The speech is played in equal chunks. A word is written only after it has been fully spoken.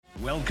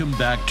Welcome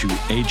back to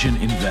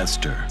Agent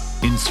Investor,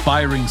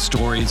 inspiring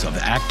stories of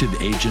active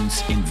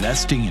agents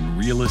investing in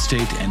real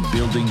estate and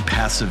building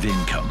passive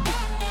income.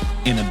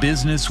 In a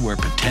business where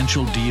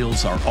potential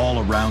deals are all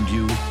around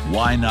you,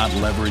 why not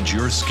leverage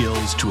your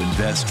skills to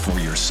invest for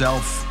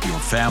yourself, your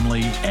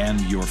family, and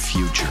your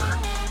future?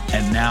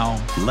 And now,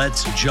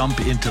 let's jump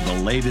into the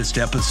latest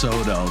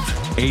episode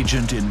of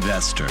Agent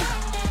Investor.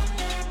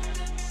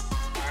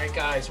 All right,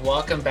 guys,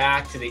 welcome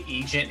back to the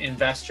Agent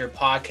Investor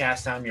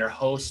Podcast. I'm your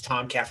host,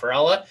 Tom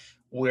Caffarella.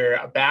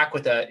 We're back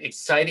with an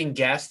exciting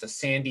guest, a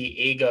San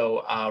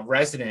Diego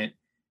resident,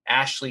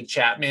 Ashley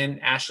Chapman.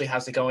 Ashley,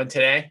 how's it going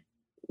today?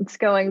 It's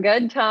going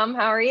good, Tom.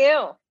 How are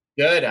you?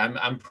 Good.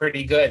 I'm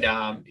pretty good.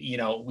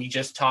 We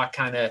just talked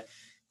kind of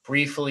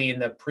briefly in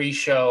the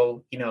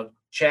pre-show,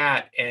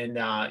 chat,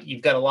 and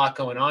you've got a lot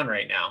going on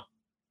right now.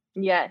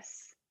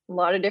 Yes, a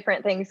lot of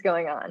different things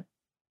going on.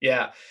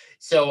 Yeah.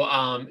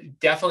 So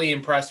definitely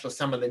impressed with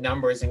some of the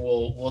numbers, and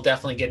we'll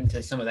definitely get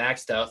into some of that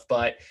stuff.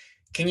 But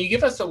can you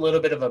give us a little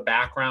bit of a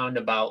background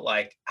about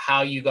like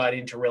how you got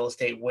into real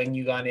estate, when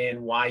you got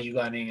in, why you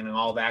got in, and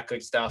all that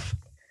good stuff?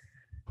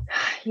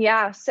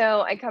 Yeah.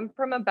 So I come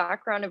from a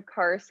background of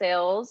car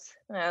sales.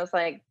 When I was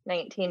like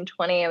 19,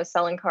 20, I was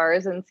selling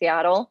cars in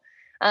Seattle.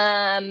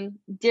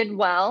 Did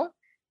well.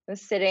 I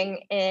was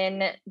sitting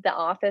in the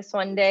office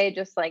one day,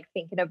 just like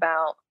thinking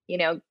about,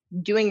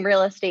 doing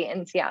real estate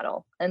in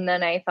Seattle. And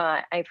then I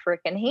thought, I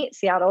freaking hate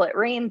Seattle. It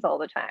rains all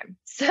the time.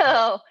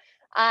 So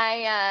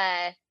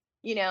I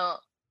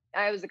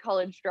was a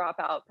college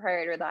dropout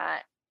prior to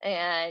that.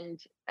 And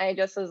I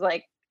just was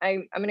like,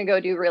 I'm going to go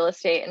do real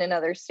estate in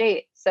another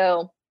state.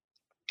 So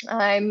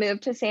I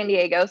moved to San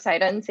Diego,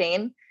 sight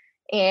unseen,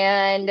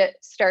 and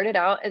started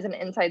out as an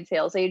inside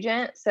sales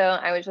agent. So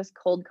I was just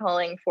cold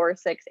calling 4,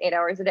 6, 8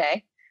 hours a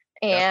day.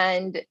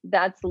 And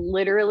that's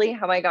literally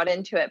how I got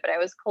into it. But I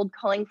was cold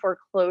calling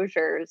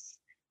foreclosures.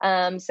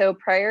 So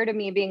prior to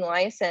me being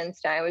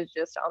licensed, I was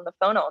just on the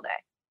phone all day.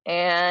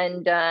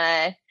 And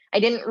I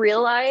didn't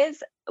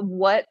realize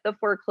what the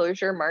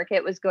foreclosure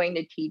market was going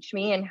to teach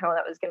me and how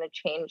that was going to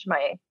change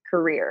my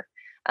career.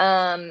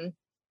 And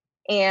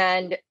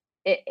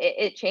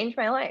it changed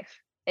my life.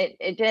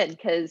 It did,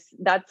 because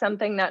that's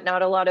something that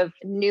not a lot of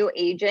new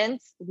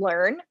agents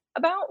learn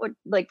about,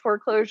 like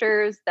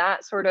foreclosures,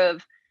 that sort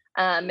of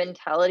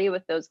mentality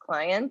with those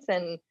clients.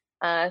 And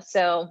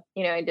so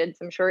I did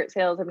some short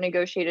sales. I've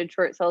negotiated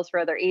short sales for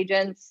other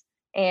agents,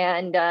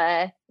 and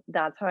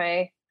that's how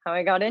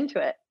I got into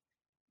it.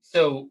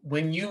 So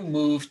when you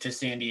moved to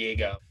San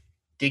Diego,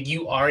 did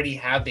you already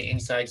have the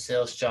inside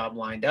sales job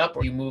lined up,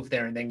 or you moved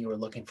there and then you were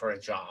looking for a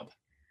job?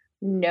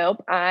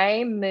 Nope.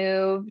 I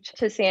moved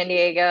to San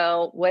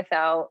Diego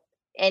without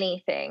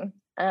anything.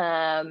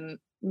 No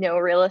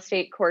real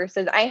estate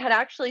courses. I had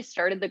actually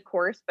started the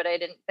course, but I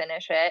didn't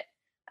finish it.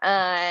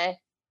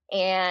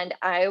 And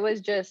I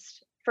was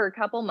just, for a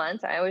couple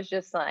months, I was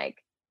just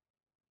like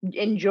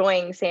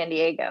enjoying San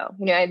Diego.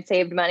 I'd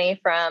saved money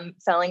from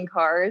selling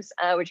cars,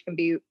 which can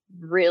be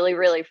really,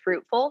 really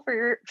fruitful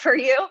for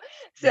you.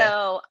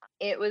 So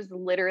it was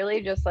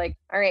literally just like,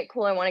 all right,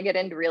 cool. I want to get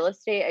into real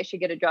estate. I should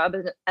get a job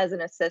as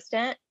an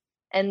assistant.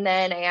 And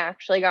then I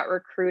actually got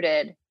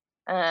recruited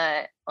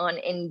on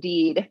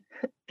Indeed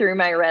through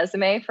my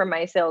resume from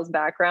my sales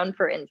background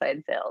for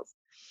inside sales.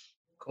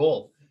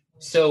 Cool.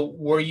 So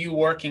were you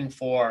working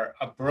for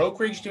a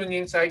brokerage doing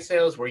inside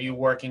sales? Were you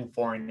working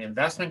for an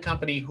investment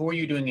company? Who were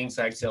you doing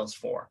inside sales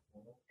for?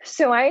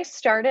 So I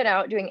started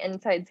out doing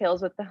inside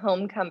sales with the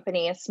Home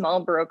Company, a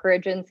small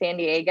brokerage in San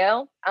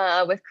Diego,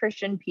 with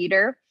Christian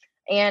Peter.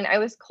 And I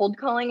was cold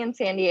calling in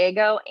San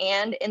Diego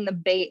and in the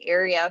Bay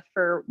Area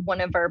for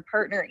one of our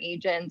partner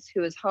agents,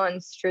 who is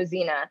Hans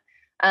Struzina.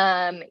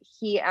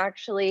 He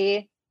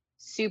actually,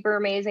 super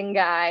amazing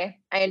guy.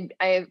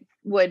 I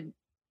would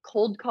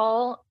cold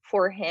call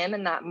for him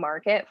in that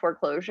market,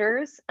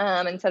 foreclosures,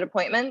 and set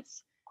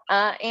appointments,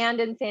 and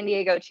in San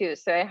Diego too.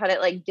 So I had it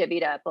like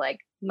divvied up,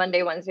 like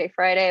Monday, Wednesday,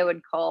 Friday, I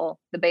would call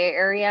the Bay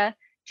Area.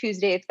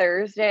 Tuesday,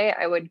 Thursday,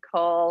 I would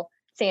call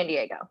San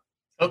Diego.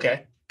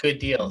 Okay, good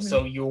deal. Mm-hmm.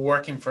 So you were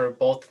working for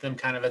both of them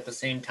kind of at the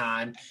same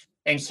time.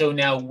 And so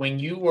now when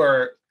you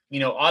were,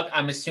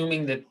 I'm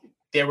assuming that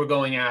they were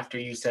going after,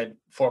 you said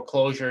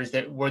foreclosures,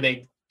 that were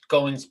they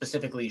going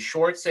specifically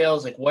short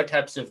sales? Like what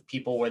types of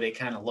people were they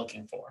kind of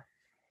looking for?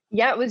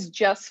 Yeah, it was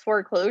just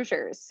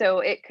foreclosures. So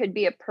it could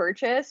be a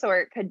purchase or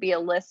it could be a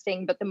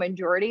listing, but the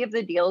majority of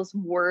the deals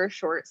were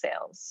short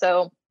sales.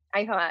 So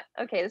I thought,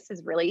 okay, this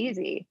is really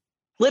easy.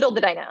 Little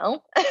did I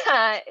know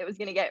it was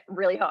going to get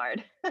really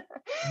hard.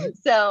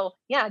 So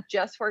yeah,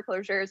 just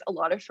foreclosures, a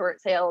lot of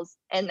short sales.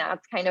 And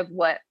that's kind of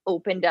what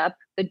opened up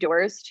the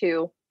doors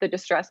to the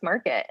distressed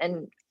market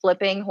and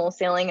flipping,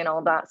 wholesaling, and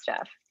all that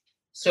stuff.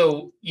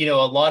 So, a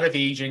lot of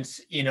agents,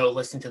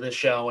 listen to the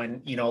show,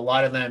 and, a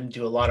lot of them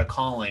do a lot of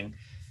calling.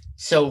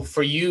 So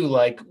for you,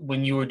 like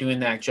when you were doing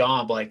that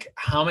job, like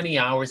how many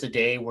hours a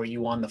day were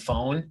you on the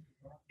phone?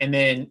 And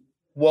then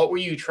what were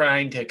you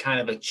trying to kind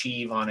of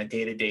achieve on a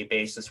day-to-day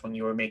basis when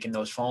you were making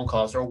those phone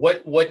calls? Or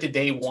what did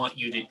they want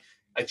you to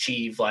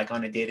achieve like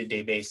on a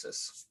day-to-day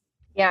basis?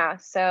 Yeah.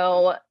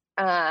 So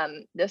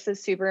this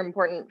is super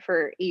important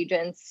for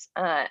agents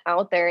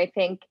out there. I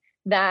think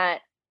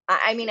that,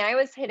 I mean, I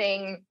was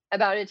hitting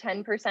about a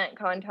 10%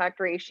 contact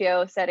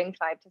ratio, setting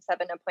 5 to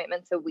 7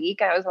 appointments a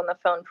week. I was on the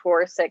phone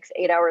 4, 6,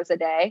 8 hours a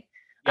day.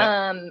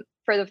 Yep.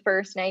 For the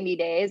first 90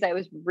 days, I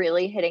was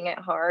really hitting it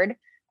hard.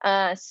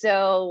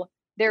 So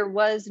there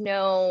was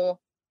no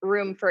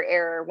room for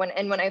error. When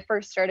I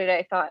first started,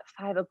 I thought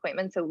 5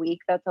 appointments a week,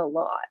 that's a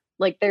lot.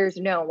 Like, there's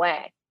no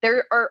way.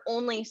 There are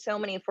only so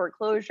many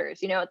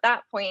foreclosures. At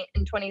that point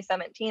in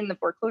 2017, the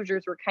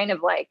foreclosures were kind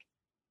of like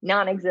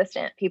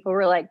non-existent. People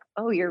were like,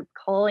 "Oh, you're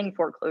calling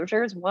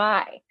foreclosures?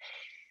 Why?"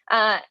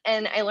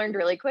 And I learned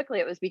really quickly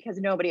it was because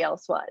nobody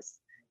else was.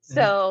 Mhm.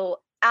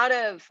 So out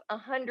of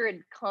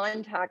 100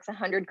 contacts,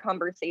 100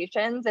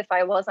 conversations, if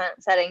I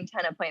wasn't setting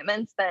 10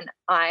 appointments, then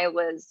I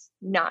was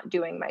not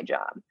doing my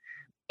job.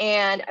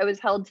 And I was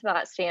held to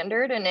that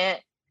standard. And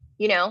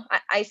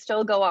I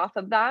still go off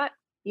of that,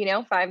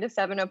 5 to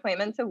 7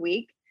 appointments a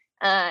week.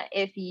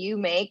 If you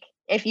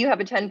have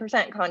a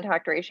 10%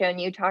 contact ratio and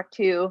you talk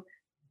to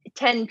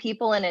 10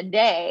 people in a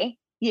day,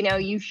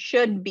 you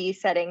should be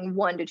setting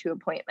 1 to 2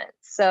 appointments.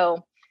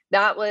 So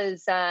that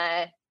was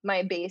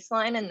my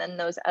baseline. And then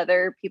those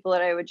other people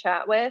that I would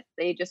chat with,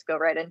 they just go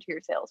right into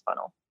your sales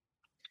funnel.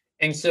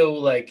 And so,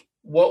 like,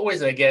 what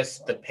was, I guess,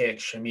 the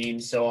pitch? I mean,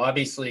 so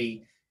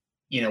obviously,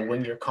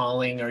 when you're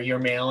calling or you're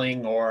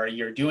mailing or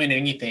you're doing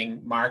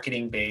anything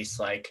marketing based,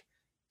 like,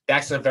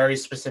 that's a very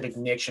specific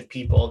niche of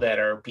people that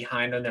are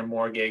behind on their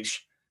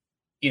mortgage.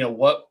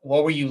 What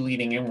were you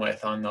leading in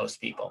with on those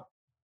people?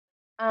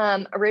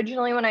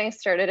 Originally, when I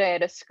started, I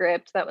had a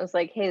script that was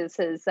like, "Hey, this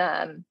is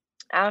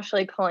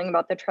Ashley calling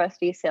about the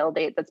trustee sale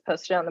date that's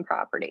posted on the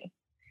property."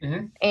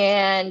 Hmm.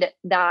 And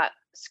that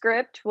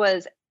script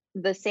was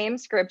the same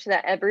script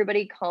that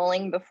everybody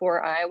calling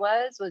before I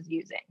was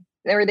using.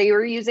 Or they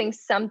were using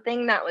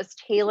something that was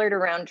tailored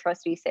around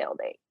trustee sale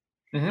date.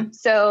 Hmm.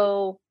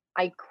 So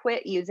I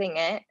quit using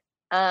it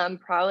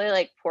probably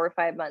like 4 or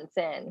 5 months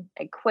in.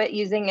 I quit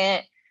using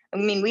it. I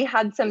mean, we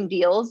had some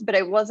deals, but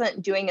I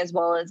wasn't doing as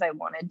well as I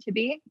wanted to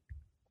be.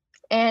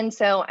 And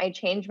so I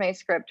changed my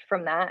script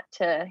from that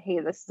to, "Hey,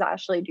 this is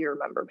Ashley. Do you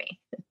remember me?"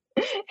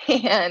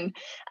 And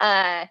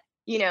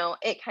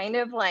it kind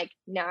of like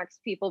knocks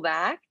people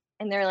back,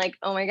 and they're like,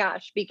 "Oh my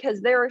gosh,"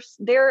 because there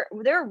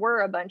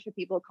were a bunch of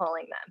people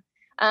calling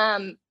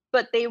them.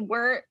 But they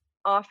weren't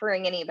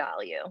offering any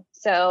value.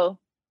 So,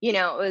 it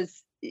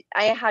was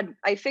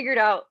I figured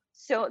out,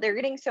 so they're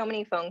getting so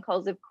many phone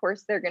calls, of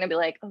course they're going to be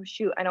like, "Oh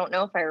shoot, I don't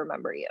know if I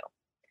remember you."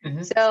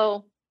 Hmm.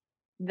 So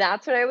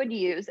that's what I would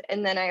use.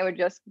 And then I would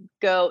just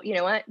go, "You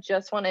know what?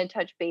 Just want to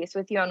touch base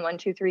with you on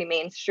 123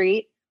 Main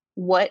Street.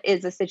 What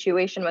is the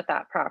situation with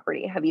that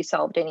property? Have you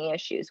solved any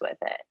issues with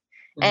it?"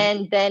 Hmm.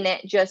 And then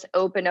it just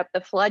opened up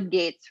the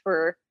floodgates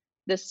for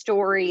the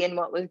story and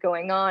what was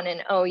going on.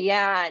 And oh,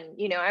 yeah.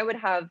 And, I would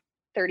have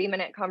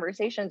 30-minute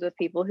conversations with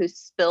people who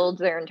spilled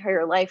their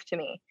entire life to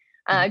me,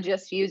 Hmm.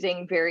 just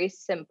using very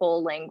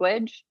simple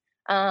language.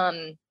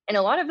 And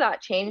a lot of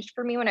that changed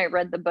for me when I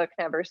read the book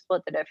Never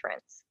Split the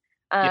Difference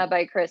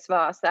by Chris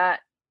Voss.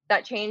 That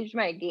changed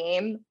my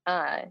game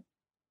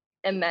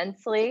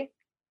immensely.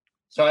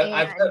 And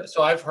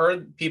I've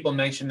heard people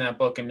mention that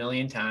book a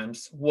million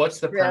times.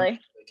 What's the premise? really,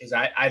 Because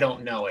I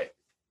don't know it.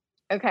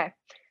 okay.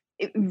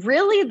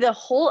 Really, the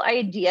whole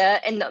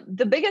idea and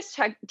the biggest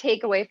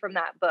takeaway from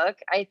that book,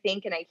 I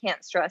think, and I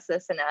can't stress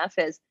this enough,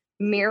 is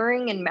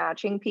mirroring and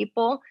matching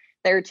people,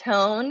 their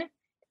tone,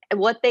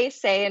 what they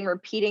say, and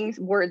repeating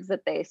words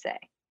that they say.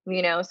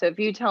 So if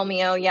you tell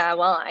me, "Oh yeah,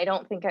 well, I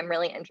don't think I'm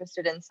really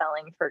interested in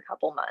selling for a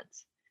couple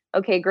months."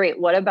 Okay, great.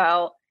 What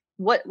about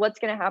what's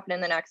going to happen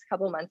in the next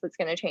couple months that's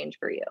going to change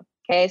for you?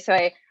 Okay, so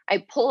I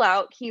pull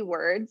out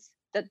keywords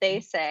that they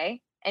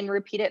say and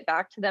repeat it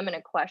back to them in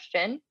a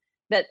question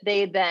that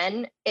they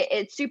then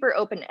it's super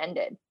open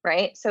ended,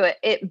 right? So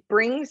it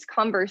brings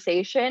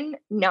conversation,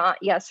 not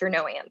yes or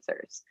no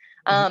answers.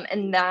 Mhm.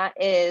 And that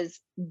is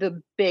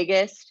the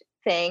biggest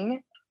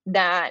thing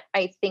that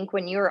I think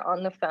when you're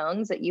on the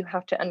phones that you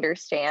have to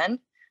understand.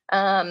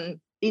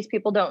 These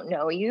people don't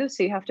know you,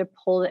 so you have to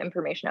pull the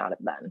information out of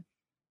them.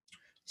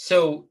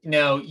 So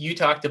now you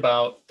talked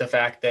about the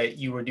fact that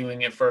you were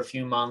doing it for a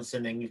few months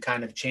and then you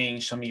kind of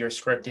changed some of your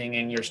scripting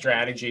and your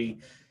strategy.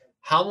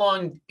 How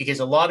long, because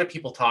a lot of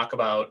people talk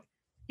about,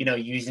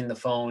 using the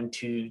phone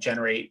to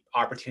generate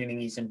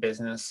opportunities in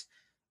business.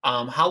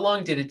 How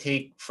long did it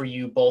take for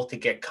you both to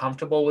get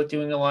comfortable with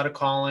doing a lot of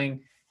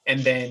calling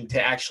and then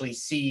to actually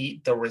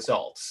see the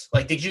results?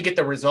 Like, did you get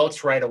the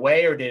results right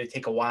away or did it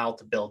take a while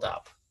to build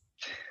up?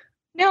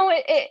 No,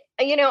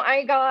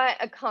 I got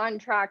a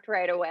contract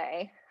right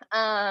away.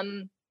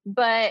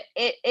 But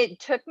it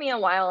took me a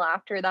while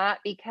after that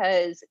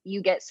because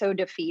you get so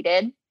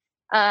defeated.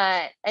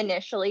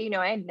 Initially,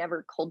 I had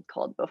never cold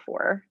called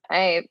before.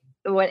 I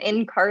when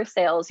in car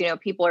sales,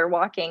 people are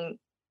walking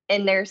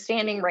and they're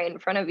standing right in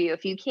front of you.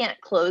 If you can't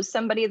close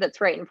somebody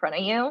that's right in front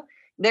of you,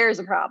 there's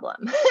a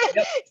problem.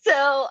 Yep.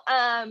 So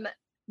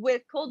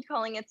with cold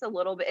calling, it's a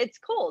little bit, it's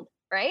cold,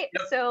 right?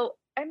 Yep. So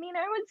I mean,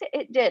 I would say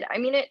it did. I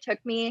mean, it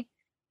took me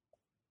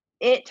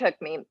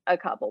a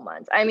couple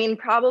months. I mean,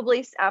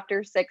 probably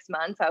after 6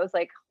 months, I was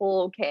like,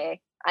 oh, okay,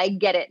 I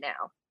get it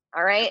now.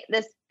 All right.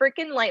 This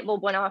freaking light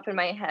bulb went off in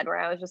my head where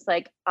I was just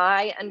like,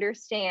 I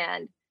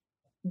understand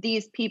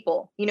these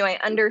people. I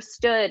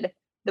understood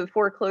the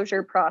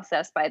foreclosure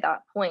process by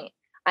that point.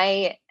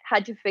 I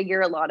had to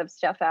figure a lot of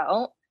stuff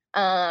out.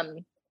 I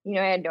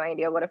had no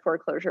idea what a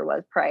foreclosure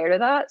was prior to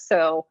that.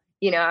 So,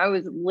 I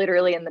was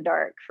literally in the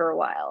dark for a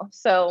while.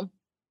 So,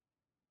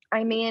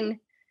 I mean,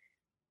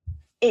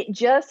 it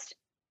just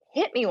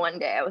hit me one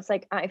day. I was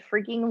like, I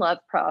freaking love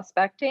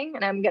prospecting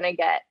and I'm going to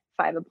get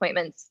 5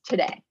 appointments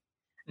today.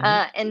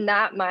 And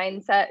that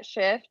mindset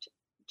shift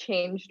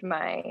changed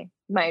my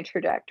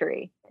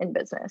trajectory in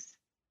business.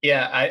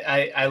 Yeah,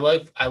 I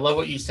love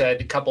what you said.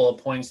 A couple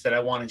of points that I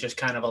want to just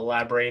kind of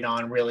elaborate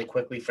on really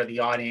quickly for the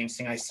audience.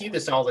 And I see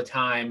this all the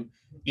time.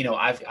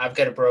 I've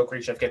got a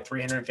brokerage. I've got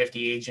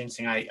 350 agents,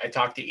 and I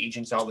talk to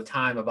agents all the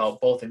time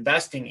about both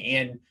investing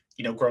and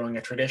growing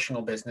a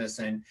traditional business.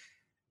 And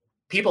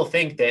people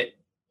think that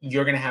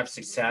you're going to have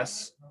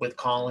success with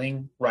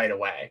calling right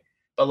away,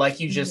 but like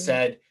you just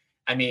said,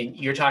 I mean,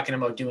 you're talking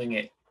about doing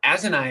it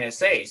as an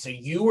ISA. So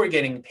you were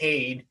getting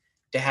paid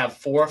to have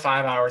 4 or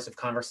 5 hours of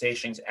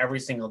conversations every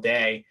single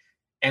day.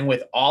 And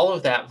with all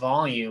of that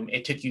volume,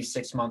 it took you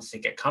 6 months to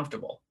get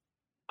comfortable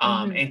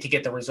and to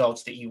get the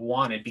results that you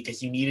wanted,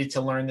 because you needed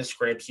to learn the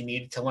scripts, you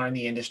needed to learn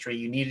the industry,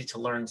 you needed to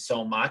learn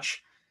so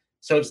much.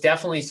 So it's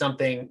definitely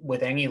something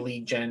with any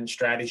lead gen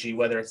strategy,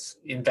 whether it's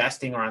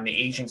investing or on the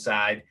agent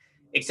side,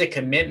 it's a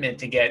commitment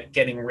to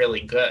getting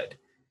really good.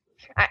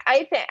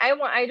 I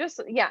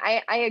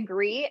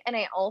agree. And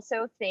I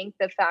also think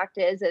the fact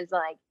is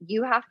like,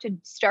 you have to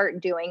start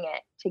doing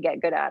it to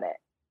get good at it.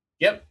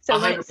 Yep.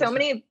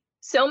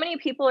 So many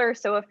people are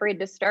so afraid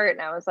to start.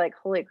 And I was like,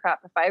 holy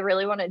crap, if I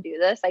really want to do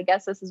this, I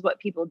guess this is what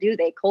people do.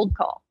 They cold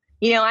call.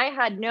 I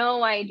had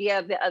no idea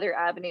of the other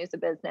avenues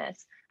of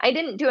business. I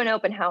didn't do an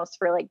open house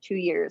for like 2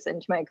 years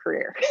into my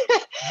career.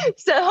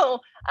 So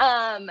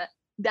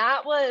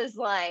that was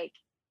like,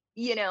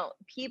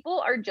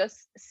 people are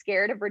just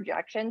scared of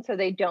rejection, so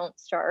they don't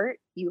start.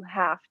 You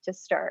have to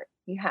start.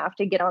 You have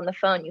to get on the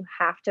phone. You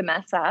have to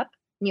mess up.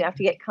 You have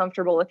to get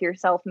comfortable with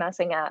yourself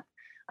messing up.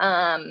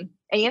 And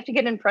you have to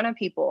get in front of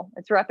people.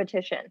 It's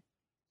repetition.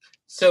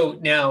 So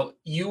now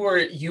you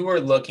were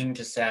looking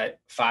to set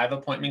 5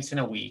 appointments in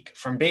a week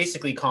from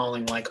basically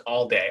calling like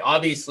all day.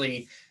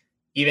 Obviously,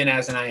 even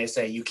as an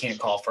ISA, you can't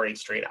call for 8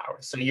 straight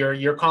hours. So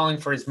you're calling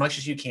for as much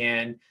as you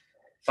can,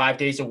 5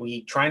 days a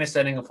week, trying to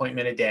set an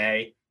appointment a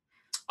day.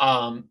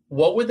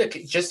 What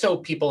would just so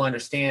people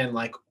understand,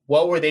 like,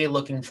 what were they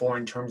looking for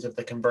in terms of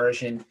the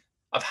conversion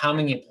of how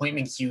many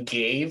appointments you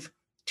gave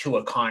to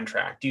a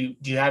contract? Do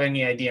you have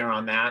any idea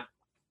on that?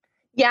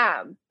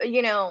 Yeah.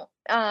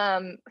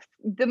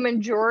 The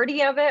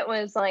majority of it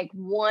was like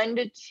 1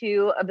 to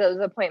 2 of those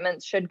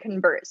appointments should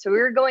convert. So we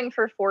were going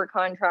for 4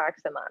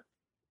 contracts a month.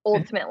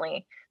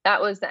 Ultimately,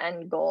 that was the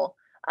end goal.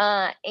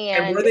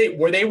 And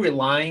were they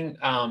relying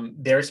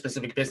their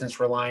specific business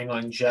relying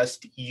on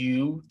just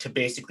you to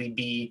basically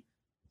be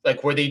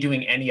like, were they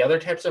doing any other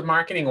types of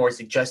marketing, or is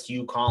it just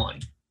you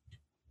calling?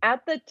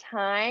 At the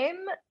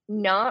time,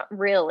 not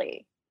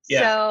really.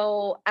 Yeah.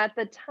 So at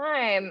the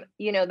time,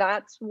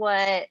 that's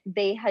what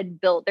they had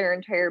built their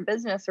entire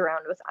business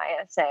around, was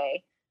ISA,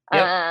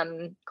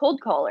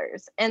 cold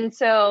callers. And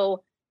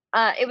so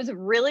it was a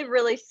really,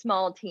 really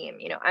small team.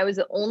 I was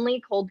the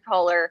only cold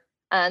caller.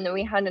 And then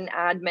we had an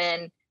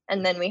admin,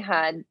 and then we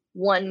had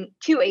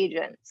 2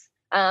 agents,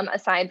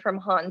 aside from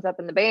Hans up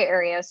in the Bay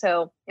Area.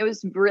 So it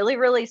was really,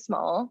 really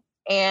small.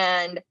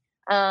 And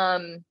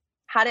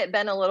had it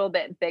been a little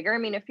bit bigger, I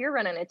mean, if you're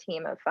running a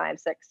team of 5,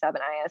 6,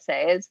 7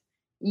 ISAs,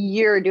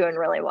 you're doing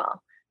really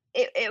well.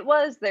 It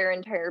was their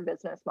entire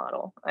business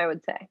model, I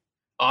would say.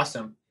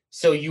 Awesome.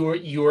 So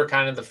you were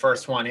kind of the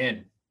first one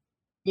in.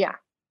 Yeah.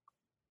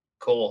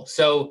 Cool.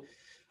 So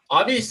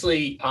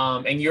obviously,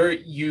 and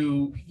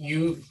you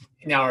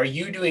now, are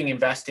you doing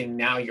investing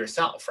now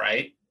yourself,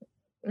 right?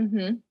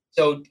 Mm-hmm.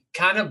 So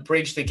kind of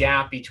bridge the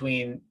gap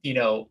between,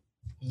 you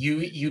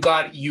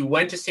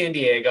went to San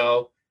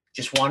Diego,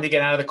 just wanted to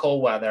get out of the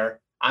cold weather.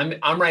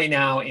 I'm right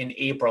now in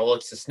April.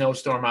 It's a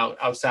snowstorm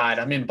outside.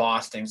 I'm in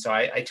Boston, so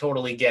I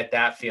totally get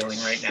that feeling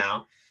right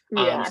now.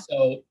 Yeah.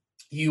 So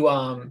you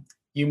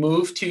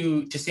moved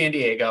to San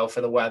Diego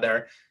for the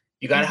weather.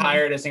 You got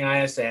hired as an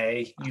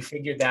ISA. You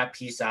figured that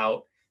piece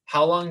out.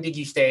 How long did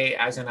you stay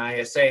as an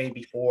ISA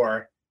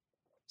before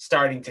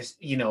starting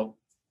to,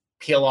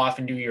 peel off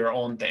and do your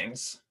own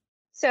things?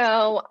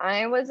 So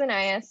I was an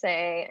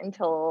ISA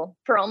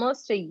for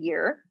almost a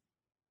year.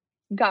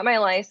 Got my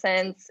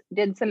license,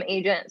 did some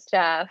agent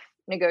stuff,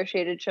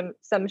 negotiated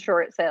some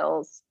short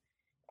sales,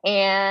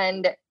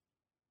 and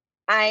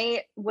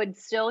I would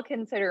still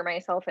consider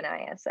myself an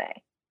ISA,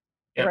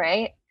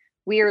 right?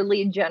 We are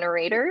lead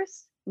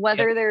generators,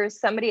 whether there's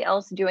somebody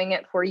else doing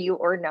it for you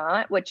or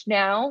not, which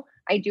now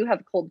I do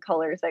have cold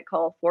callers that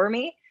call for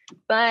me,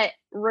 but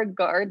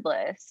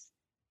regardless,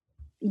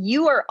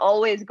 you are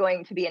always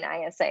going to be an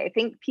ISA. I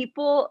think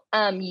people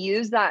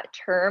use that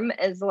term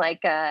as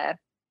like I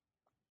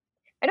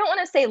don't want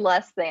to say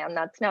less than,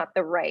 that's not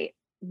the right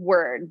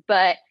word,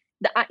 but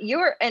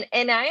you're an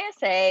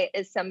ISA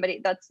is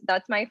somebody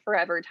that's my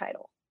forever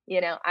title.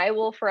 I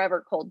will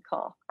forever cold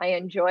call. I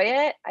enjoy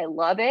it. I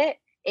love it.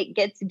 It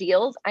gets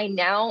deals. I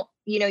now,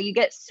 you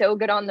get so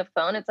good on the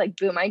phone. It's like,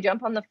 boom, I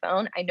jump on the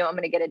phone. I know I'm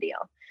going to get a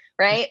deal.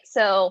 Right.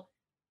 So,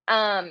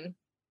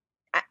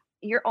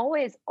 you're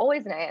always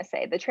an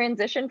ISA. The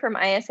transition from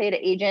ISA to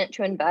agent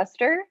to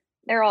investor,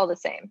 they're all the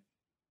same,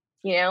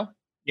 Yeah.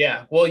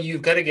 Well,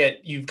 you've got to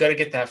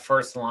get that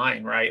first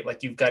line, right?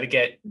 Like you've got to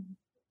get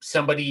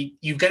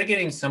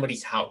in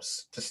somebody's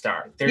house to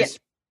start.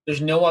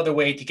 There's no other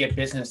way to get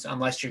business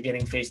unless you're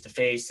getting face to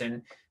face.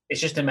 And it's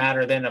just a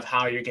matter then of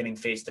how you're getting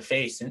face to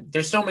face. And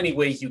there's so many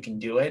ways you can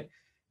do it.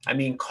 I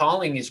mean,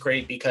 calling is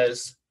great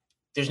because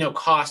there's no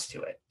cost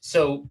to it.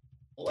 So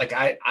like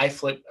I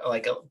flip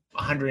like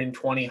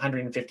 120,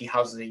 150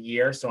 houses a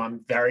year. So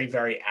I'm very,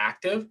 very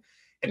active.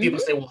 And people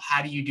say, well,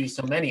 how do you do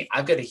so many?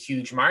 I've got a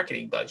huge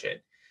marketing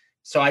budget.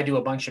 So I do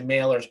a bunch of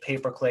mailers,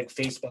 pay-per-click,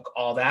 Facebook,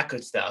 all that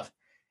good stuff.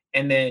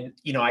 And then,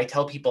 I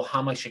tell people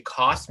how much it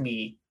costs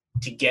me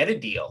to get a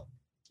deal.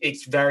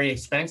 It's very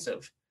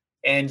expensive.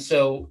 And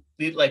so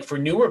like for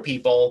newer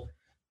people,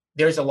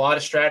 there's a lot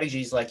of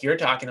strategies like you're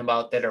talking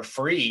about that are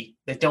free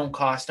that don't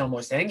cost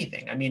almost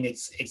anything. I mean,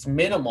 it's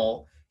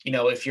minimal.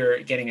 If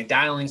you're getting a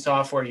dialing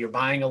software, you're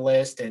buying a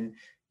list and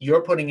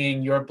you're putting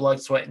in your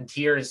blood, sweat, and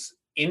tears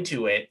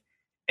into it,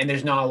 and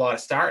there's not a lot of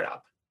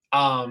startup.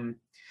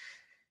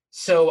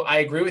 So I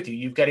agree with you.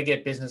 You've got to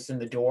get business in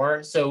the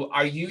door. So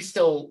are you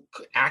still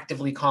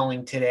actively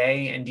calling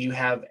today? And do you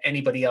have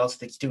anybody else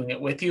that's doing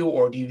it with you,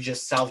 or do you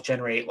just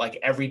self-generate like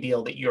every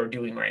deal that you're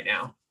doing right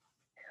now?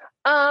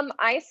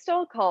 I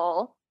still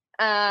call.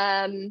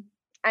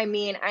 I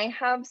mean, I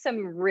have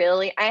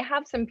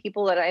some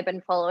people that I've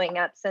been following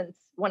up since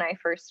when I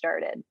first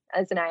started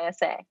as an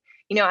ISA.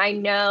 I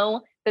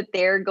know that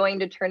they're going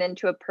to turn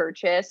into a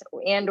purchase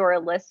and or a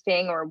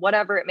listing or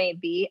whatever it may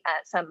be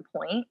at some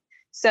point.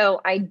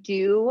 So I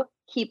do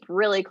keep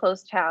really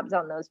close tabs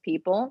on those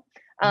people.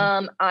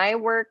 I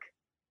work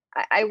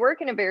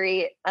in a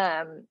very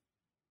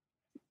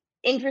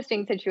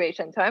interesting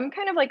situation. So I'm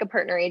kind of like a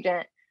partner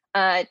agent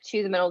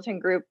to the Middleton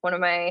Group. One of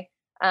my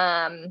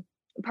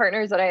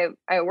partners that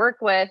I work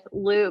with,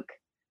 Luke,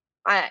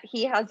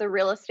 he has a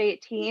real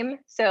estate team.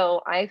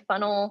 So I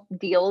funnel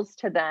deals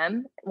to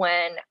them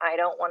when I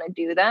don't want to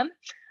do them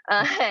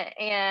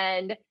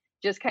and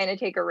just kind of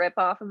take a rip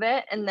off of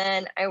it. And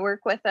then I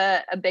work with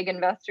a big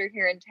investor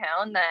here in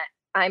town that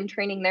I'm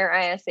training their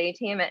ISA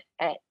team at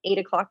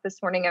 8:00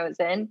 this morning. I was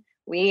in.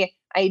 We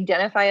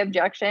identify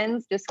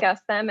objections,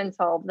 discuss them, and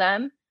solve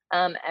them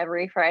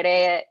every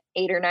Friday at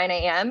 8 or 9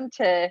 a.m.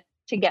 to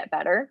get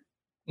better.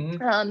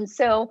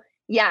 So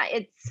yeah,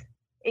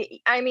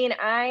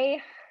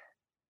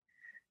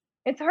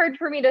 it's hard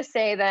for me to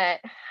say that,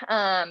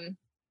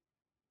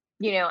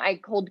 I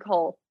cold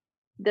call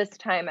this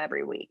time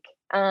every week.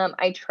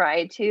 I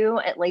try to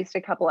at least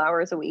a couple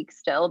hours a week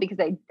still because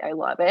I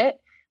love it.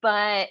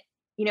 But,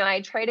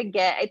 I try to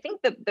I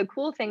think the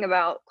cool thing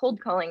about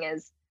cold calling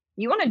is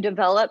you want to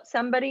develop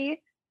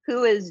somebody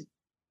who is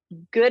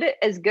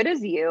as good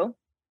as you,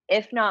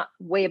 if not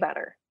way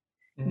better,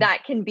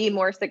 that can be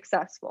more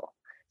successful.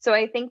 So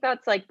I think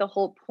that's like the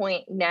whole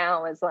point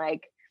now is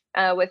like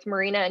with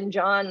Marina and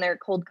John, they're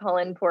cold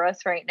calling for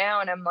us right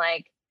now. And I'm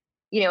like,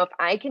 if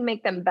I can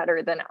make them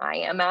better than I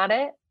am at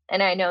it,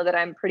 and I know that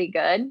I'm pretty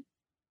good,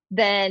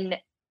 then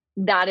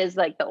that is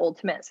like the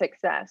ultimate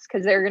success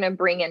because they're going to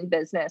bring in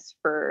business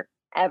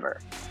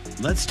forever.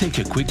 Let's take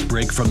a quick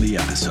break from the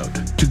episode.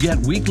 To get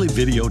weekly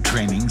video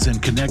trainings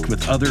and connect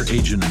with other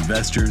agent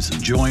investors,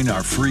 join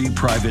our free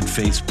private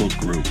Facebook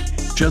group.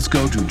 Just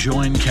go to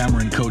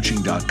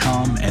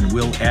joincameroncoaching.com and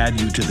we'll add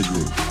you to the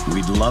group.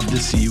 We'd love to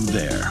see you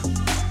there.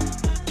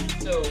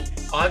 So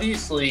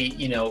obviously,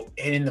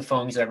 hitting the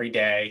phones every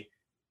day,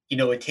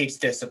 it takes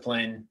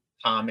discipline.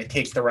 It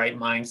takes the right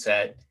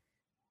mindset.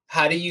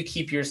 How do you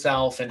keep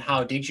yourself and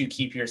how did you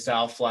keep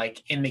yourself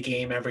like in the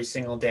game every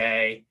single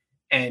day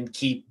and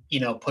keep,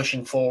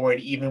 pushing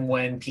forward even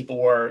when people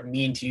were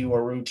mean to you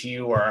or rude to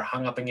you or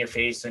hung up in your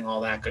face and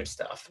all that good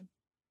stuff?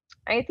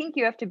 I think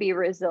you have to be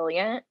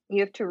resilient.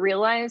 You have to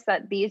realize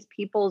that these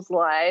people's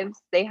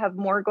lives, they have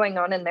more going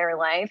on in their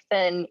life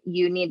than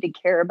you need to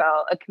care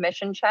about a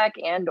commission check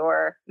and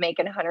or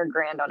making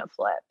 $100,000 on a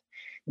flip.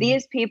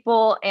 These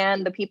people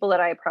and the people that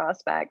I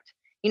prospect,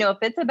 if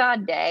it's a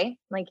bad day,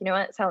 like,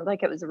 what, it sounds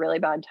like it was a really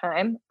bad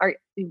time,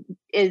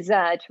 is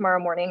tomorrow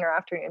morning or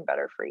afternoon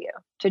better for you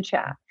to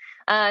chat?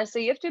 So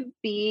you have to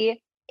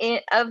be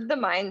of the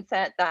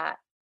mindset that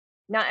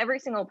not every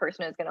single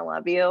person is going to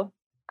love you.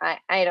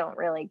 I don't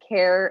really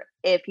care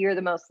if you're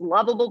the most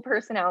lovable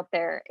person out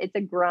there. It's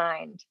a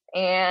grind.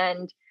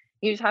 And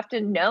you just have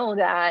to know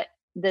that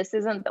this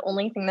isn't the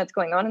only thing that's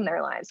going on in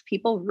their lives.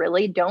 People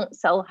really don't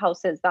sell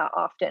houses that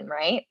often,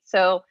 right?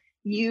 So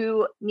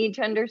you need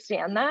to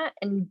understand that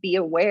and be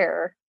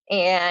aware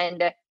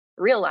and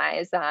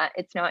realize that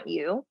it's not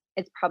you,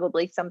 it's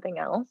probably something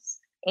else,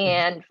 Mhm.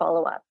 and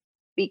follow up,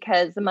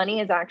 because the money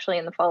is actually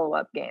in the follow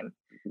up game.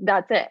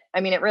 That's it.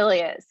 I mean, it really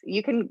is.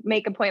 You can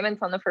make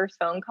appointments on the first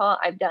phone call.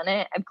 I've done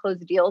it. I've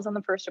closed deals on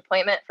the first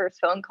appointment,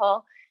 first phone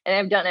call, and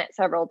I've done it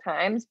several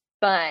times.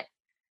 But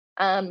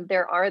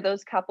there are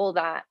those couple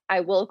that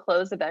I will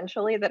close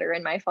eventually that are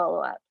in my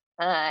follow up,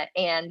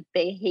 and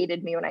they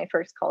hated me when I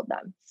first called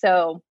them.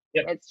 So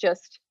Yep. it's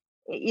just,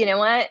 you know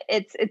what?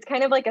 It's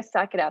kind of like a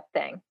suck it up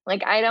thing.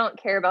 Like, I don't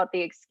care about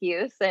the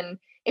excuse, and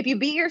if you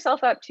beat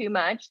yourself up too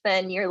much,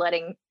 then you're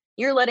letting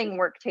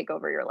work take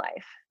over your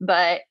life.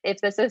 But if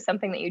this is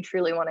something that you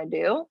truly want to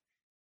do,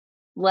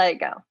 let it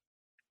go.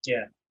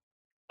 Yeah.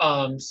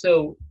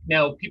 So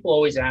now people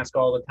always ask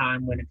all the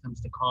time when it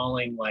comes to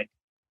calling, like,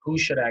 who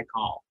should I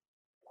call?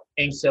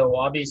 And so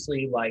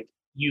obviously, like,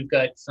 you've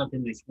got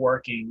something that's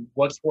working.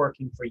 What's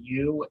working for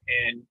you?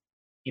 And,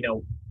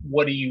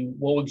 what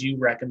would you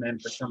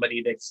recommend for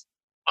somebody that's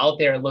out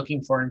there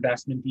looking for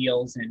investment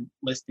deals and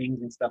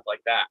listings and stuff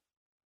like that?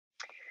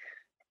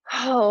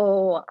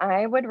 Oh,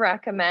 I would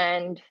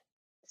recommend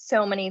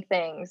so many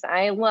things.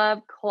 I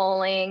love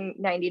calling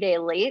 90-day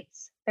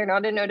lates. They're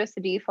not a notice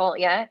of default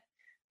yet,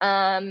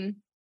 um,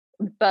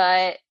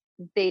 but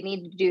they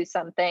need to do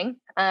something.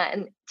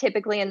 And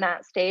typically in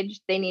that stage,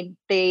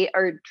 they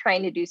are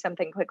trying to do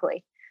something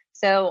quickly.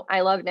 So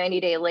I love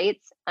 90-day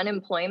lates.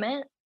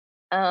 Unemployment,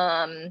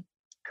 um,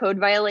 code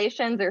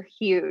violations are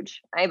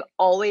huge. I've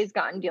always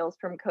gotten deals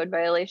from code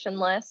violation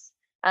lists.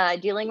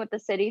 Dealing with the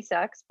city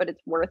sucks, but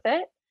it's worth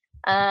it.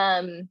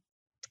 Um,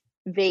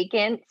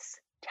 Vacants,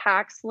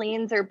 tax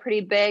liens are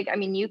pretty big. I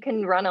mean, you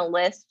can run a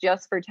list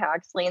just for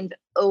tax liens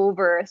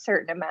over a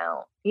certain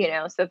amount,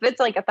 So if it's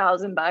like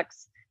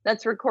 $1,000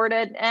 that's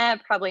recorded,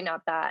 probably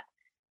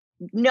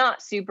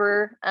not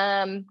super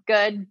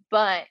good.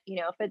 But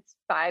if it's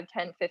 5,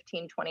 10,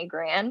 15, 20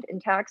 grand in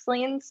tax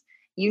liens,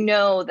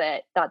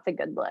 that's a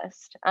good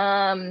list.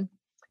 I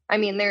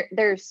mean,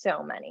 there's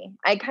so many.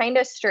 I kind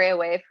of stray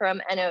away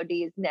from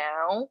NODs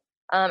now,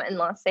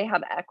 unless they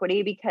have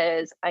equity,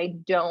 because I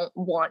don't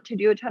want to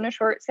do a ton of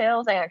short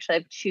sales. I actually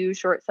have 2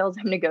 short sales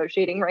I'm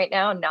negotiating right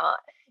now.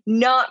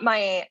 Not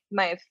my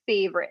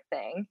favorite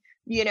thing.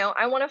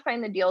 I want to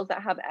find the deals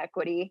that have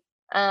equity.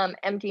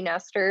 Empty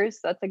nesters,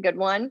 that's a good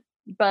one.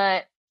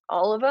 But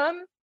all of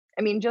them,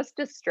 I mean, just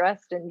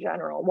distressed in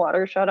general,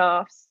 water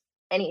shutoffs,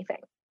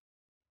 anything.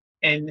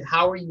 And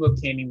how are you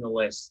obtaining the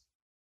list?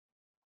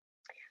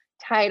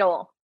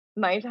 Title.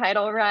 My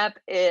title rep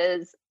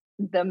is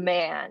the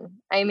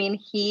man. I mean,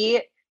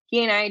 he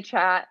and I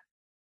chat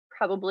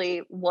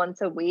probably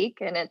once a week,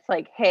 and it's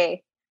like,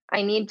 "Hey,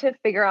 I need to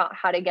figure out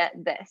how to get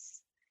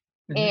this."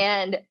 Mhm.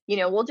 And,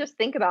 we'll just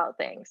think about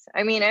things.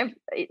 I mean, I've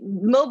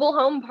mobile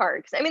home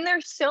parks. I mean,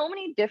 there's so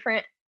many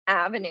different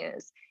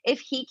avenues. If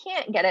he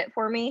can't get it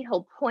for me,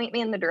 he'll point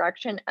me in the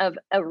direction of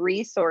a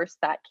resource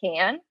that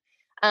can.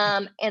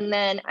 And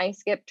then I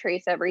skip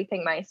trace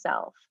everything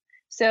myself.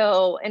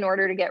 So in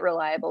order to get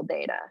reliable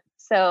data.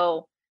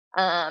 So,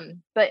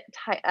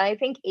 I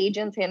think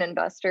agents and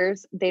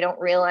investors, they don't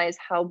realize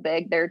how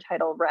big their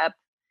title rep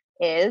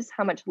is,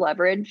 how much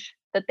leverage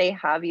that they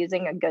have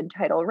using a good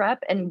title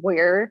rep, and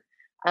where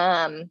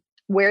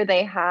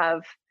they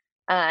have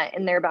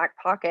in their back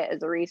pocket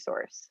as a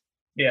resource.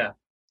 Yeah.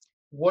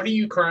 What are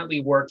you currently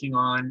working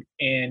on,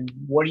 and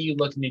what are you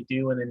looking to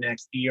do in the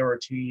next year or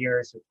 2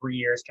 years or 3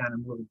 years, kind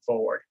of moving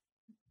forward?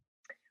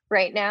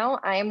 Right now,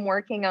 I'm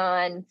working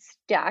on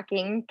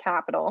stacking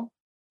capital,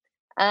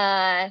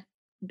 uh,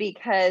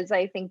 because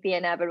I think the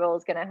inevitable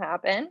is going to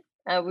happen.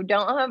 We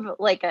don't have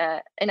like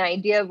an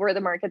idea of where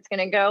the market's going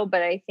to go,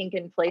 but I think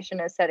inflation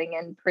is setting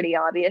in pretty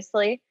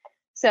obviously.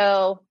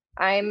 So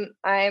I'm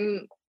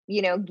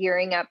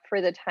gearing up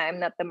for the time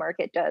that the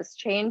market does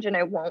change, and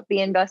I won't be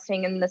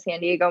investing in the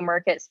San Diego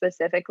market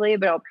specifically,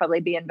 but I'll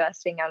probably be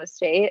investing out of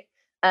state,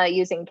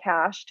 using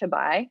cash to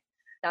buy.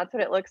 That's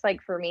what it looks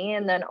like for me.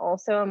 And then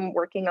also, I'm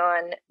working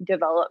on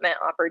development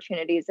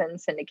opportunities and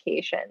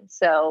syndication.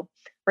 So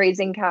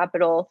raising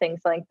capital,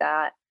 things like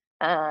that.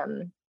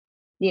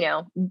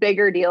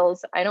 Bigger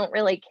deals. I don't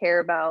really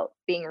care about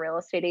being a real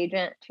estate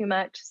agent too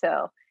much.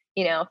 So,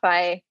 if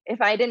I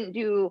didn't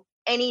do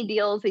any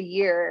deals a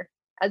year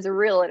as a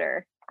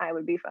realtor, I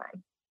would be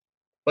fine.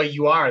 But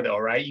you are, though,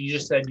 right? You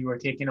just said you were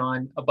taking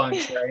on a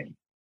bunch, right?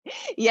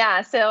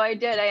 Yeah, so I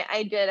did.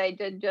 I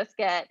did just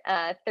get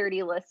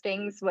 30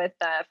 listings with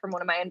from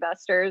one of my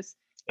investors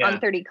on Yeah.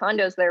 30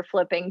 condos they're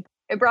flipping.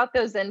 I brought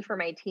those in for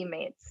my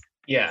teammates.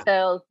 Yeah.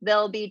 So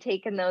they'll be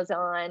taking those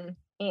on,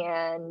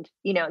 and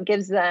it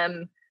gives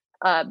them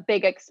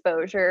big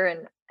exposure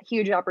and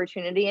huge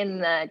opportunity in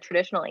the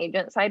traditional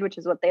agent side, which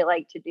is what they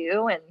like to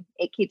do, and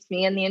it keeps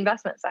me in the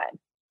investment side.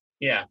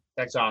 Yeah.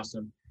 That's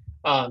awesome.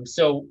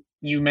 So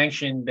you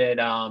mentioned that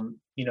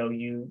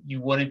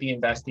you wouldn't be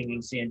investing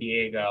in San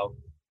Diego.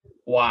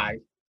 Why?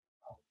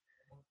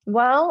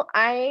 Well,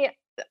 I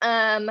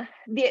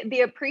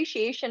the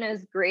appreciation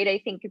is great. I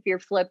think if you're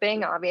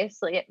flipping,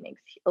 obviously it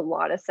makes a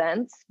lot of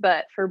sense.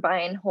 But for buy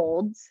and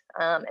holds,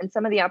 and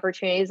some of the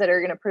opportunities that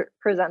are going to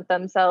present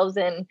themselves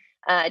in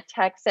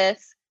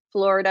Texas,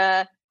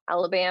 Florida,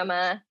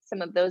 Alabama,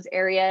 some of those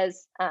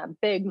areas,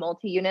 big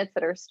multi-units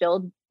that are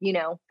still,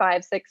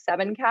 5, 6,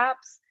 7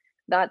 caps.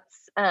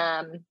 That's,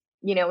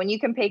 when you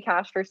can pay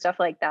cash for stuff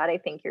like that, I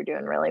think you're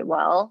doing really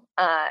well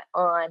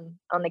on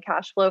the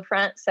cash flow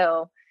front.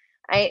 So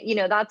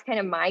that's kind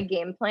of my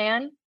game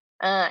plan.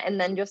 And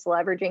then just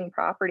leveraging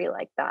property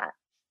like that.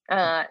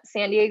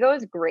 San Diego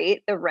is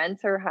great. The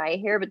rents are high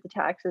here, but the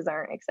taxes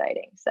aren't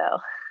exciting. So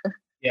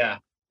Yeah.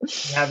 Do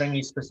you have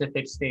any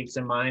specific states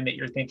in mind that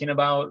you're thinking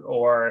about,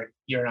 or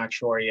you're not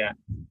sure yet?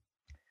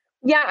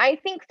 yeah, I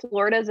think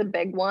Florida is a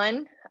big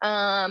one.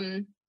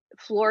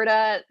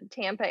 Florida,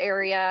 Tampa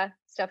area,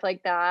 stuff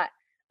like that.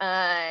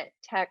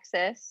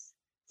 Texas,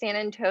 San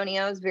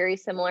Antonio is very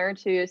similar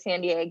to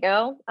San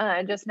Diego,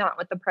 just not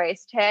with the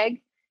price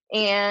tag.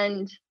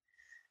 And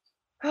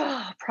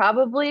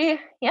probably,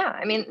 yeah.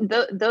 I mean,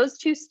 those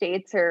two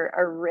states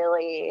are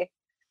really,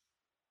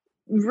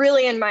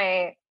 really in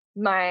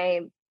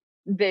my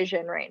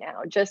vision right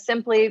now, just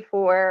simply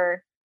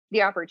for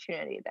the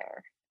opportunity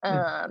there.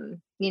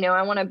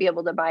 I want to be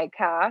able to buy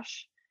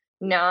cash,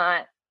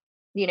 not,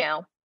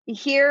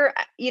 here,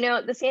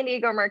 the San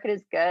Diego market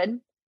is good.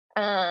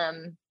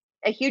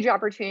 A huge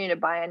opportunity to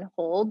buy and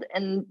hold,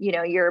 and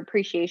your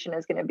appreciation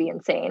is going to be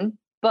insane.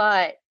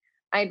 But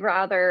I'd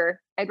rather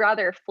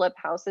flip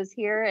houses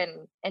here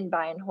and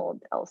buy and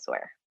hold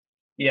elsewhere.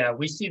 Yeah,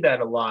 we see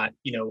that a lot.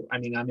 I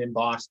mean, I'm in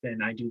Boston.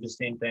 I do the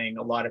same thing.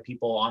 A lot of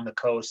people on the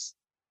coast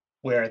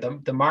where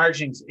the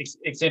margins,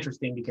 it's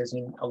interesting because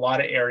in a lot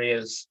of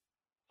areas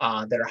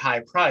that are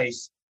high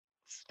price,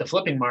 the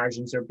flipping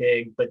margins are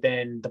big, but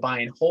then the buy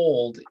and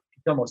hold,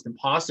 it's almost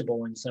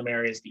impossible in some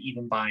areas to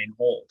even buy and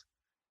hold.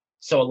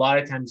 So a lot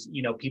of times,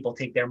 people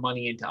take their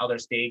money into other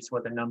states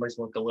where the numbers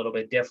look a little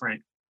bit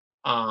different.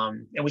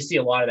 And we see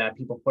a lot of that,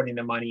 people putting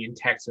their money in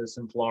Texas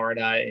and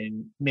Florida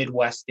and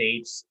Midwest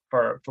states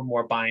for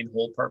more buy and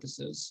hold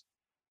purposes.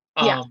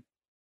 Yeah.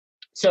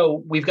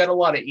 So we've got a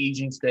lot of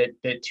agents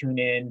that tune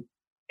in,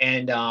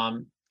 and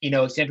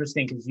it's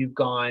interesting because you've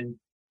gone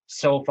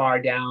so far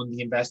down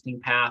the investing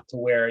path to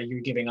where you're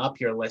giving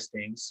up your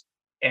listings.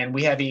 And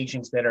we have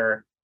agents that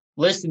are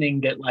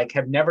listening that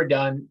have never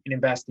done an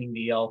investing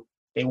deal.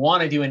 They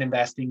want to do an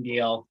investing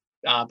deal,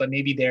 but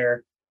maybe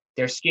they're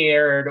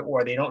scared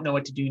or they don't know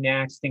what to do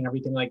next and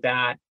everything like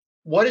that.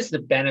 What is the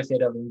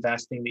benefit of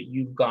investing that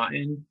you've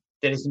gotten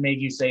that has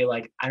made you say,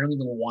 I don't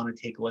even want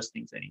to take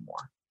listings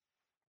anymore?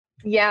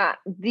 Yeah,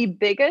 the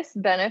biggest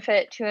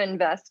benefit to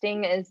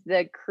investing is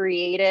the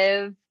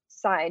creative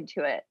side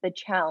to it, the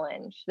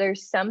challenge.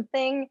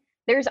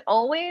 There's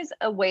always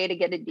a way to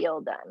get a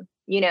deal done.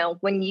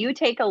 When you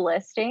take a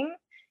listing,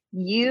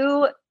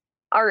 you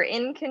are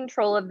in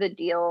control of the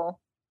deal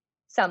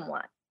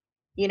somewhat.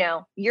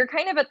 You're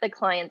kind of at the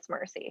client's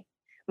mercy.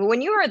 But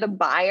when you are the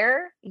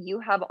buyer,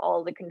 you have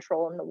all the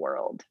control in the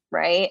world,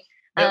 right?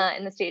 Yep.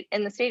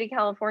 In the state of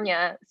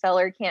California,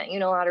 seller can't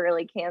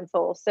unilaterally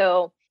cancel.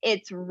 So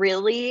it's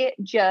really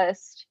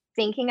just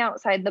thinking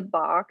outside the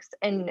box.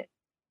 And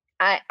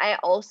I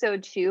also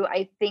too,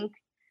 I think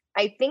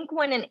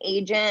when an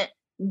agent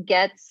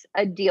gets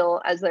a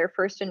deal as their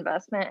first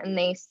investment and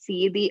they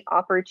see the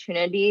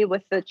opportunity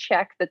with the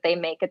check that they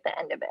make at the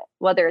end of it,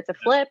 whether it's a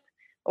flip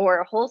or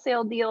a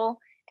wholesale deal.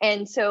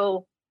 And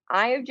so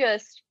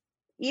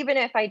even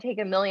if I take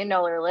 $1 million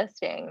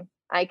listing,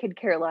 I could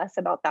care less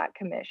about that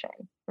commission,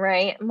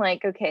 right? I'm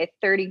like, okay,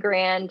 30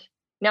 grand,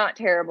 not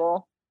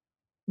terrible,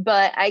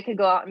 but I could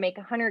go out and make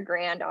 100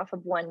 grand off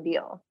of one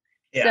deal.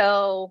 Yeah.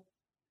 So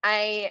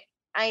I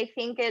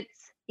think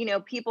it's,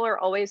 people are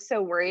always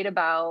so worried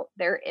about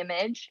their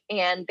image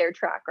and their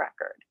track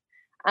record.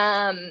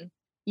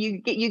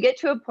 You get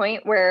to a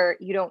point where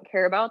you don't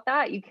care about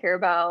that. You care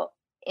about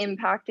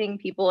impacting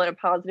people in a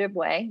positive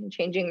way and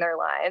changing their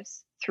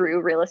lives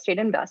through real estate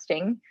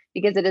investing,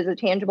 because it is a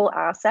tangible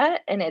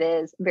asset and it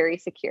is very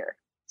secure.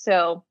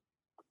 So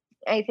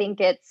I think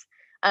it's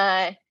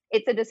a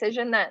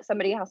decision that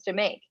somebody has to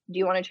make. Do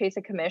you want to chase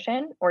a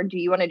commission or do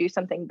you want to do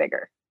something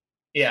bigger?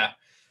 Yeah,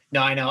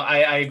 no, I know.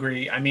 I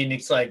agree. I mean,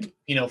 it's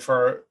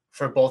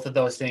for both of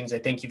those things, I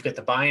think you've got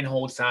the buy and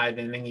hold side,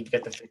 and then you've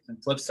got the fix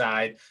and flip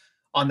side.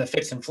 On the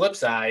fix and flip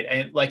side,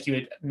 and like you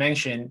had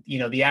mentioned,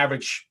 the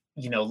average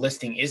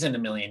listing isn't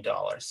 $1 million.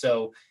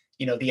 So,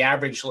 the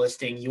average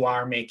listing, you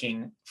are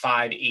making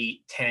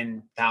 $5,000,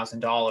 $8,000,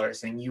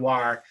 $10,000, and you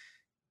are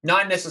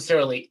not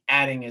necessarily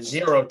adding a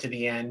zero to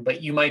the end,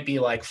 but you might be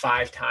 5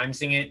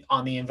 timesing it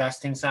on the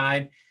investing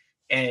side.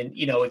 And,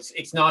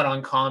 it's not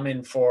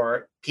uncommon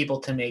for people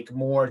to make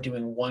more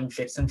doing one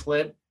fix and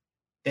flip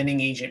than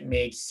an agent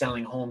makes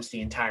selling homes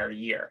the entire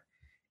year.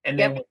 And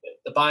then with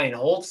the buy and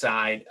hold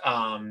side,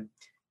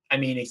 I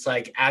mean, it's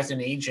as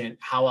an agent,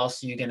 how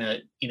else are you going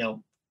to,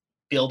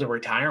 build a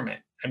retirement?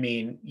 I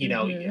mean,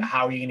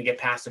 how are you going to get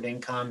passive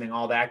income and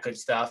all that good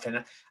stuff?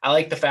 And I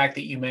like the fact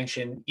that you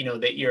mentioned,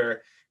 that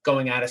you're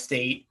going out of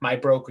state. My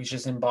brokerage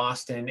is in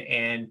Boston,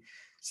 and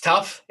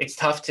It's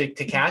tough to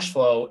cash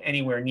flow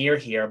anywhere near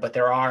here, but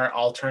there are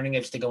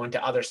alternatives to go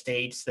into other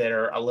states that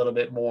are a little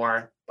bit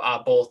more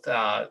both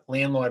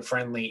landlord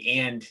friendly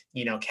and,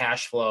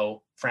 cash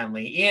flow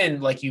friendly.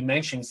 And like you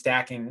mentioned,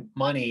 stacking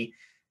money,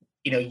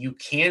 you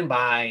can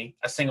buy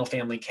a single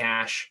family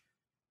cash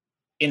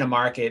in a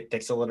market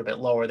that's a little bit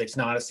lower, that's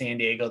not a San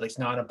Diego, that's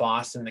not a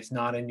Boston, that's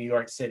not a New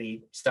York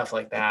City, stuff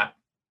like that.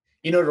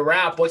 To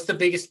wrap, what's the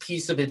biggest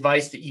piece of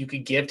advice that you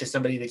could give to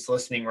somebody that's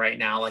listening right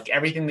now? Like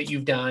everything that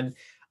you've done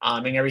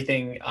and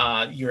everything,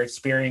 your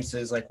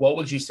experiences, like what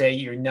would you say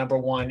your number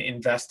one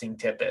investing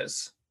tip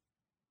is?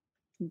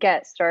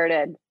 Get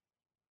started.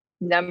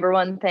 Number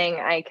one thing,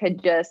 I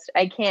can't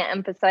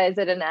emphasize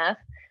it enough.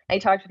 I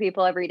talk to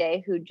people every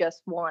day who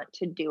just want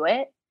to do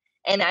it.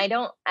 And I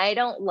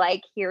don't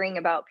like hearing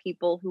about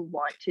people who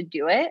want to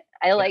do it.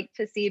 I like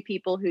to see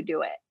people who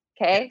do it.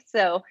 Okay.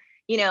 So,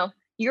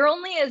 you're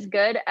only as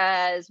good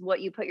as what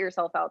you put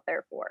yourself out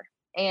there for.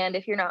 And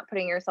if you're not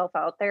putting yourself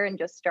out there and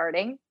just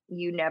starting,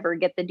 you never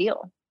get the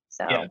deal.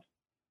 So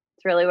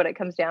it's really what it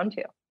comes down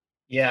to.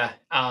 Yeah.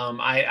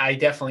 I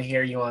definitely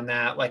hear you on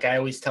that. Like I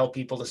always tell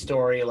people the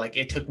story, like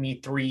it took me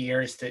 3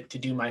 years to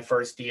do my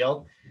first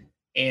deal.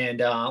 And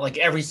like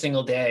every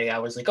single day I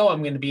was like, oh,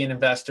 I'm going to be an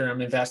investor. I'm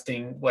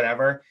investing,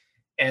 whatever.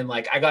 And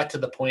like, I got to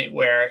the point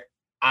where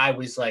I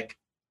was like,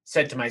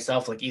 said to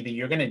myself, like, either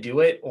you're going to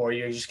do it or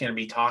you're just going to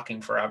be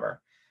talking forever.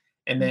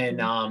 And then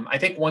I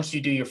think once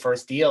you do your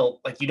first deal,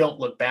 like you don't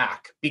look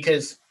back,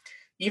 because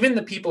even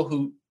the people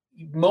who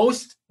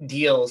most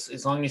deals,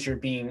 as long as you're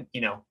being,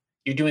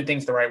 you're doing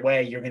things the right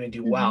way, you're going to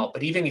do well.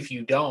 But even if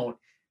you don't,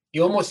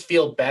 you almost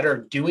feel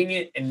better doing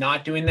it and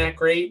not doing that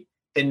great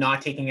than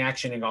not taking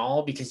action at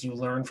all, because you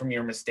learn from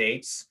your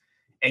mistakes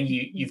and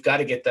you've got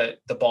to get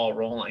the ball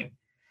rolling.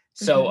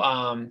 So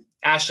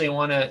Ashley, I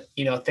want to,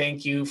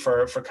 thank you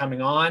for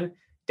coming on.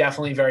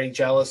 Definitely very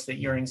jealous that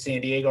you're in San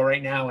Diego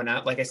right now. And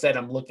like I said,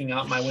 I'm looking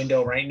out my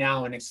window right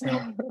now and it's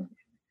snowing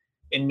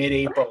in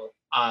mid-April.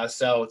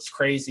 So it's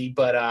crazy,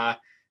 but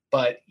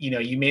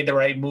you made the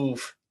right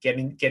move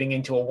getting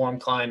into a warm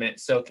climate.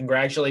 So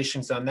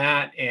congratulations on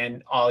that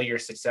and all your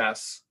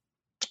success.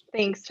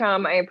 Thanks,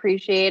 Tom. I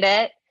appreciate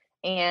it.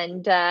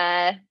 And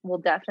we'll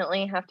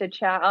definitely have to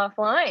chat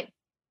offline.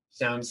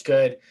 Sounds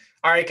good.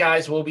 All right,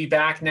 guys, we'll be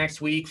back next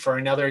week for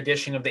another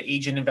edition of the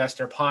Agent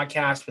Investor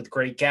Podcast with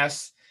great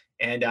guests.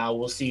 And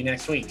we'll see you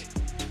next week.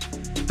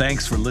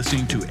 Thanks for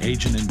listening to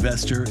Agent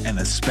Investor, and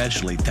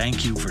especially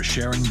thank you for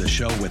sharing the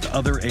show with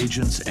other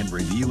agents and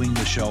reviewing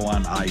the show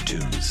on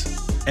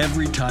iTunes.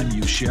 Every time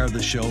you share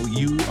the show,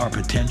 you are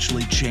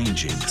potentially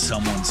changing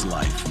someone's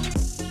life.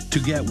 To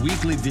get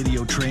weekly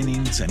video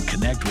trainings and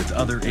connect with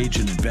other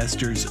agent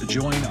investors,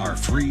 join our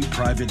free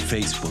private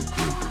Facebook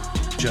group.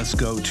 Just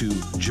go to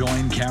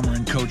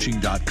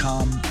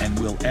joincameroncoaching.com and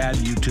we'll add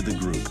you to the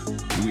group.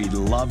 We'd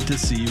love to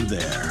see you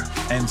there.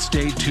 And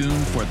stay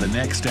tuned for the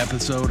next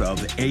episode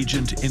of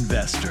Agent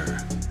Investor.